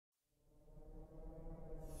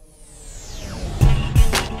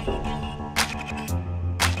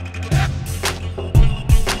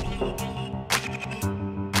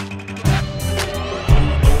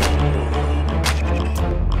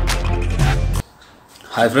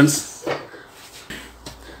Hi friends,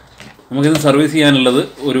 we will service a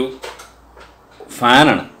fan.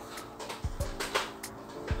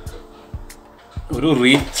 A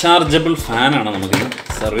rechargeable fan.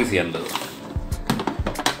 Service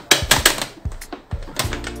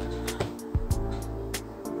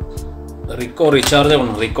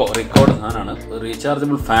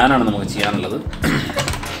rechargeable fan.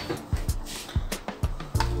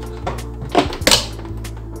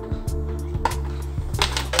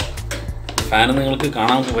 Fan is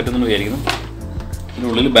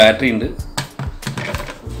a battery.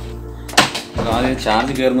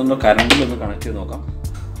 Charge current.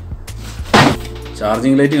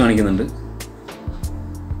 Charging light.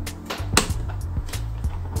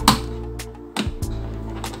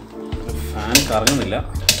 Fan is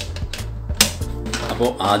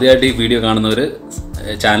a video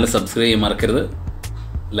channel subscribe,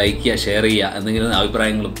 like, share,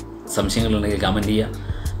 comment,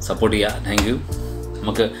 support. Thank you.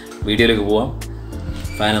 We will video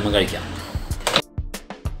fan.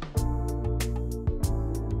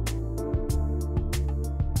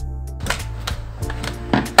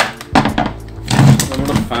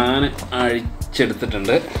 Fan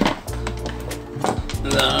അഴിച്ചെടുത്തിട്ടുണ്ട്.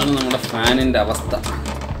 ഇതാണ് നമ്മുടെ ഫാനിന്റെ അവസ്ഥ.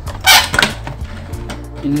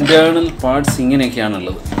 Internal parts ഇങ്ങനെയൊക്കെയാണ്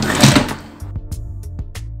ഉള്ളത്.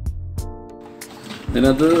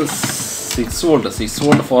 ഇതിനകത്ത് 6 volt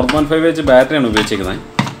 4.5 ബാറ്ററിയാണ് ഉപയോഗിച്ചിരിക്കുന്നത്.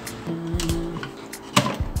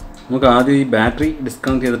 നമുക്ക് ആദ്യം ഈ ബാറ്ററി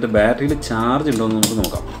ഡിസ്കണക്ട് ചെയ്തിട്ട് ബാറ്ററിയിൽ ചാർജ് ഉണ്ടോ എന്ന് നമുക്ക്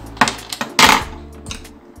നോക്കാം.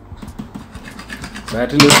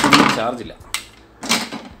 ബാറ്ററിയിൽ ചാർജ് ഇല്ല.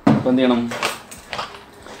 അപ്പോൾ എന്ത് ചെയ്യണം?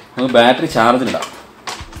 നമുക്ക് ബാറ്ററി ചാർജിലിടാം.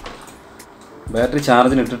 ബാറ്ററി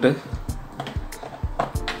ചാർജിലിട്ടിട്ട്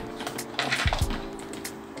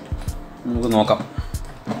നമുക്ക് നോക്കാം.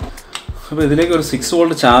 അപ്പോൾ ഇതിലേക്ക് ഒരു 6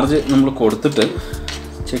 വോൾട്ട് ചാർജ് നമ്മൾ കൊടുത്തിട്ട്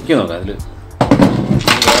ചെക്ക് ചെയ്ത് നോക്കാം. അതിൽ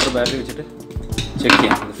വേറെ ബാറ്ററി വെച്ചിട്ട് ചെക്ക്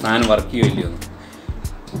ചെയ്യാം ഫാൻ വർക്ക് ചെയ്യുമോ ഇല്ലയോ എന്ന്.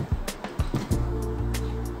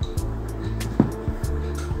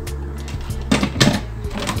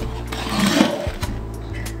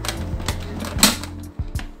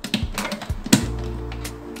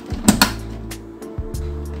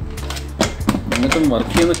 എന്നിട്ടും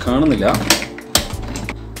വർക്ക് ചെയ്യുന്നത് കാണുന്നില്ല.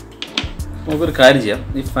 നമുക്കൊരു കാര്യം ചെയ്യാം.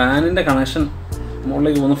 ഈ ഫാനിൻ്റെ കണക്ഷൻ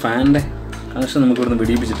മുകളിലേക്ക് പോകുന്ന ഫാനിൻ്റെ കണക്ഷൻ നമുക്ക് ഇവിടുന്ന്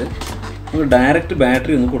പിടിപ്പിച്ചിട്ട് നമുക്ക് ഡയറക്റ്റ്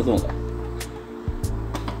ബാറ്ററി ഒന്ന് കൊടുത്ത് നോക്കാം.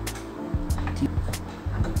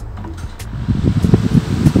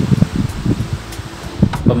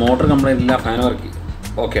 അപ്പോൾ മോട്ടർ കംപ്ലൈൻറ്റ് ഇല്ല, ഫാൻ വർക്ക് ചെയ്യും,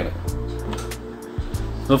 ഓക്കെയാണ്.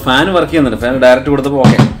 അപ്പോൾ ഫാൻ വർക്ക് ചെയ്യുന്നുണ്ട്. ഫാൻ ഡയറക്റ്റ് കൊടുത്തപ്പോൾ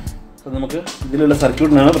ഓക്കെ. അപ്പോൾ നമുക്ക് ഇതിലുള്ള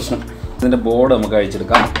സർക്യൂട്ടിനാണ് പ്രശ്നം. ഇതിൻ്റെ ബോർഡ് നമുക്ക്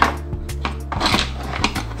അഴിച്ചെടുക്കാം.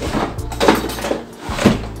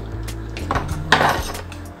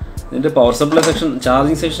 ഇതിൻ്റെ power supply section,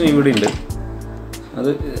 charging section ഇവിടെ ഉണ്ട്. അത്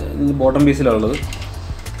ബോട്ടം പീസിലുള്ളത്.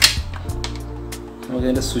 നമുക്ക്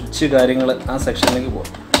അതിൻ്റെ സ്വിച്ച് കാര്യങ്ങൾ ആ സെക്ഷനിലേക്ക്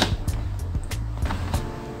പോകാം.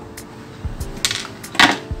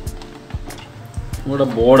 നമ്മുടെ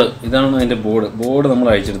ബോർഡ് ഇതാണ്. അതിൻ്റെ ബോർഡ് നമ്മൾ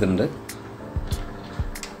അഴിച്ചെടുത്തിട്ടുണ്ട്.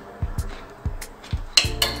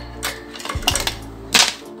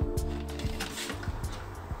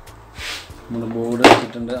 നമ്മുടെ ബോർഡ്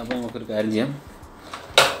വെച്ചിട്ടുണ്ട്. അപ്പോൾ നമുക്കൊരു കാര്യം ചെയ്യാം.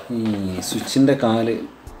 ഈ സ്വിച്ചിൻ്റെ കാല്,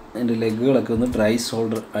 അതിൻ്റെ ലെഗുകളൊക്കെ ഒന്ന് ഡ്രൈ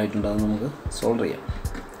സോൾഡർ ആയിട്ടുണ്ട്. അത് നമുക്ക് സോൾഡർ ചെയ്യാം.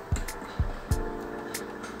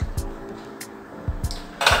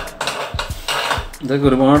 ഇതൊക്കെ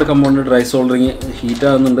ഒരുപാട് കമ്പൗണ്ട് ഡ്രൈ സോൾഡറിങ് ഹീറ്റ്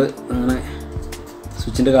ആകുന്നുണ്ട്. അങ്ങനെ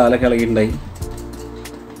സ്വിച്ചിൻ്റെ കാലൊക്കെ ഇളകിയിട്ടുണ്ടായി.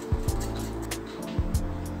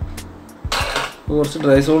 കുറച്ച്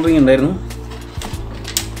ഡ്രൈ സോൾഡറിങ് ഉണ്ടായിരുന്നു.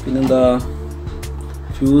 പിന്നെന്താ,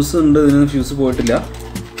 ഫ്യൂസ് ഉണ്ട്. ഇതിനൊന്നും ഫ്യൂസ് പോയിട്ടില്ല.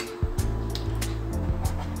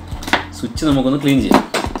 സ്വിച്ച് നമുക്കൊന്ന് ക്ലീൻ ചെയ്യാം.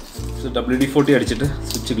 WD-40 അടിച്ചിട്ട്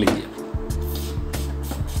സ്വിച്ച് ക്ലീൻ ചെയ്യാം.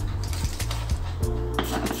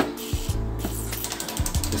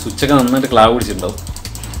 സ്വിച്ചൊക്കെ നന്നായിട്ട് ക്ലാവ് പിടിച്ചിട്ടുണ്ടാവും.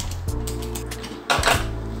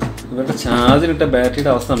 ഇവരുടെ ചാർജിലിട്ട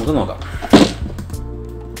ബാറ്ററിയുടെ അവസ്ഥ നമുക്ക് നോക്കാം.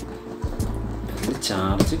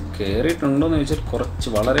 ചാർജ് കയറിയിട്ടുണ്ടോ എന്ന് ചോദിച്ചാൽ കുറച്ച്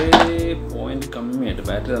വളരെ പോയിന്റ് കമ്മിയായിട്ട്.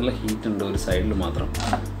 ബാറ്ററി നല്ല ഹീറ്റ് ഉണ്ട് ഒരു സൈഡിൽ മാത്രം.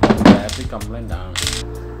 ബാറ്ററി കംപ്ലൈൻ്റ് ആണ്.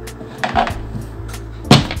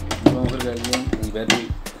 നമുക്കൊരു കാര്യം, ഈ ബാറ്ററി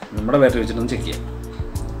നമ്മുടെ ബാറ്ററി വെച്ചിട്ടൊന്ന് ചെക്ക് ചെയ്യാം.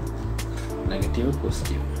 Negative,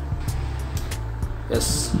 positive.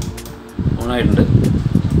 Yes, ഓണായിട്ടുണ്ട്.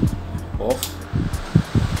 Of,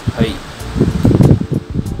 high,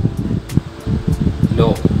 law.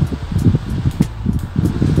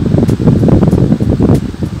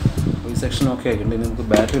 ഈ സെക്ഷൻ ഓക്കെ ആക്കിയിട്ടുണ്ട്. ഇനി നമുക്ക്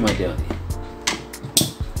ബാറ്ററി മാറ്റിയാൽ മതി.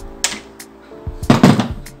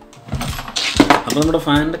 അപ്പോൾ നമ്മുടെ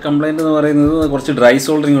ഫാനിൻ്റെ കംപ്ലൈൻറ്റ് എന്ന് പറയുന്നത് കുറച്ച് ഡ്രൈ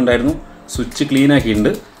സോൾഡറിങ് ഉണ്ടായിരുന്നു. സ്വിച്ച് ക്ലീൻ ആക്കിയിട്ടുണ്ട്.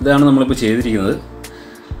 ഇതാണ് നമ്മളിപ്പോൾ ചെയ്തിരിക്കുന്നത്.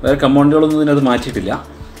 വേറെ കമ്പൗണ്ടുകളൊന്നും ഇതിനകത്ത് മാറ്റിയിട്ടില്ല.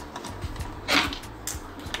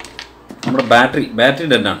 നമ്മുടെ ബാറ്ററി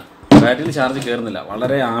ഡെഡാണ്. ബാറ്ററിയിൽ ചാർജ് കയറുന്നില്ല.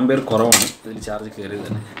 വളരെ ആംബിയർ കുറവാണ് ഇതിൽ ചാർജ് കയറിയത്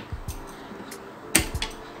തന്നെ.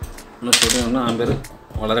 നമ്മൾ ഷൂട്ട് ചെയ്യുന്ന ആംബിയർ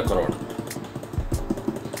വളരെ കുറവാണ്.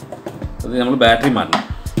 അത് നമ്മൾ ബാറ്ററി മാറ്റണം.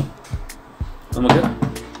 നമുക്ക്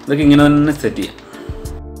ഇതൊക്കെ ഇങ്ങനെ തന്നെ സെറ്റ് ചെയ്യാം.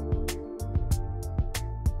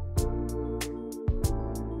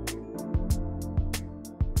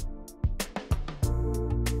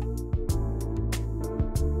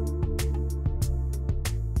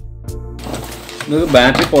 ഇത്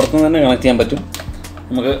ബാറ്ററി പുറത്തുനിന്ന് തന്നെ കണക്ട് ചെയ്യാൻ പറ്റും.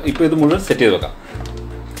 നമുക്ക് ഇപ്പോൾ ഇത് മുഴുവൻ സെറ്റ് ചെയ്ത് വെക്കാം.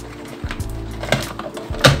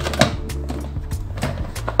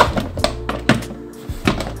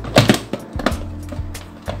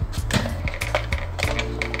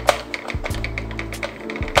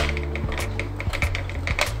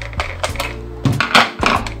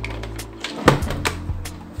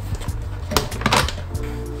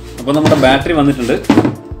 അപ്പോൾ നമ്മുടെ ബാറ്ററി വന്നിട്ടുണ്ട്.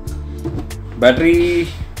 ബാറ്ററി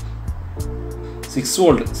 6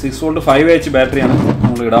 വോൾട്ട് 5Ah ബാറ്ററിയാണ്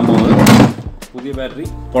നമ്മൾ ഇടാൻ പോകുന്നത്. പുതിയ ബാറ്ററി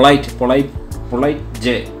പൊളൈറ്റ്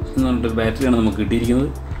ജെ എന്ന് പറഞ്ഞിട്ടൊരു ബാറ്ററിയാണ് നമുക്ക് കിട്ടിയിരിക്കുന്നത്.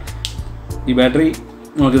 ഈ ബാറ്ററി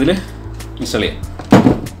നമുക്കിതിൽ ഇൻസ്റ്റാൾ ചെയ്യാം.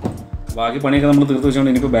 ബാക്കി പണിയൊക്കെ നമ്മൾ തീർത്ത്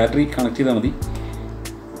വെച്ചുകൊണ്ട് ഇനിയിപ്പോൾ ബാറ്ററി കണക്ട് ചെയ്താൽ മതി.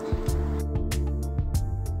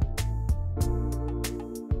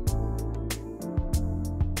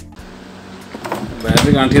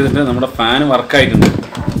 ബാറ്ററി കണക്ട് ചെയ്തിട്ട് നമ്മുടെ ഫാൻ വർക്കായിട്ടുണ്ട്.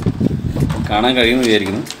 കാണാൻ കഴിയുമെന്ന്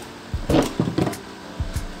വിചാരിക്കുന്നു.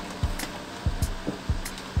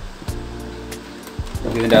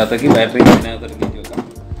 ഇതിൻ്റെ അകത്തേക്ക് ബാറ്ററി ഇതിനകത്തേക്ക് കയറ്റി വെക്കാം.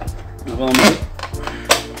 അപ്പോൾ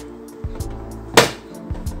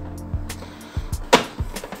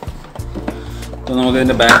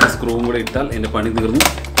നമുക്കിതിൻ്റെ ബാക്ക് സ്ക്രൂവും കൂടെ ഇട്ടാൽ ഇതിൻ്റെ പണി തീർന്നു.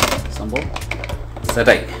 സംഭവം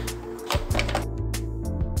സെറ്റായി.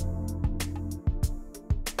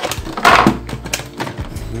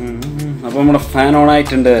 അപ്പോൾ നമ്മുടെ ഫാൻ ഓൺ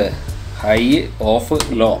ആയിട്ടുണ്ട്. ഹൈ, ഓഫ്,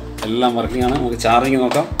 ലോ എല്ലാം വർക്കിംഗ് ആണ്. നമുക്ക് ചാർജിങ്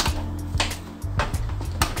നോക്കാം.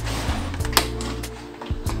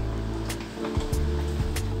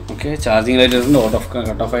 ഓക്കെ, ചാർജിങ് ലൈറ്റ് ഇട്ടുണ്ട്.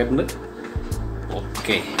 കട്ട് ഓഫ് ആയിട്ടുണ്ട്.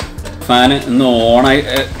 ഓക്കെ, ഫാന് ഇന്ന് ഓണായി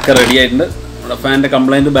ഒക്കെ റെഡി ആയിട്ടുണ്ട്. നമ്മുടെ ഫാനിൻ്റെ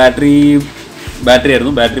കംപ്ലൈൻറ്റ് ബാറ്ററി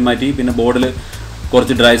ആയിരുന്നു. ബാറ്ററി മാറ്റി. പിന്നെ ബോർഡിൽ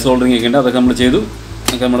കുറച്ച് ഡ്രൈ സോൾഡറിങ് ഒക്കെ ഉണ്ട്. അതൊക്കെ നമ്മൾ ചെയ്തു.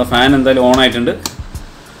 അതൊക്കെ നമ്മുടെ ഫാൻ എന്തായാലും ഓൺ ആയിട്ടുണ്ട്.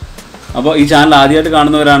 അപ്പോൾ ഈ ചാനൽ ആദ്യമായിട്ട്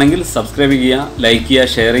കാണുന്നവരാണെങ്കിൽ സബ്സ്ക്രൈബ് ചെയ്യുക, ലൈക്ക് ചെയ്യുക,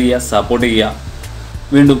 ഷെയർ ചെയ്യുക, സപ്പോർട്ട് ചെയ്യുക.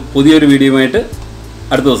 വീണ്ടും പുതിയൊരു വീഡിയോയുമായിട്ട്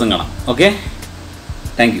അടുത്ത ദിവസം കാണാം. Okay,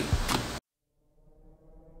 thank you.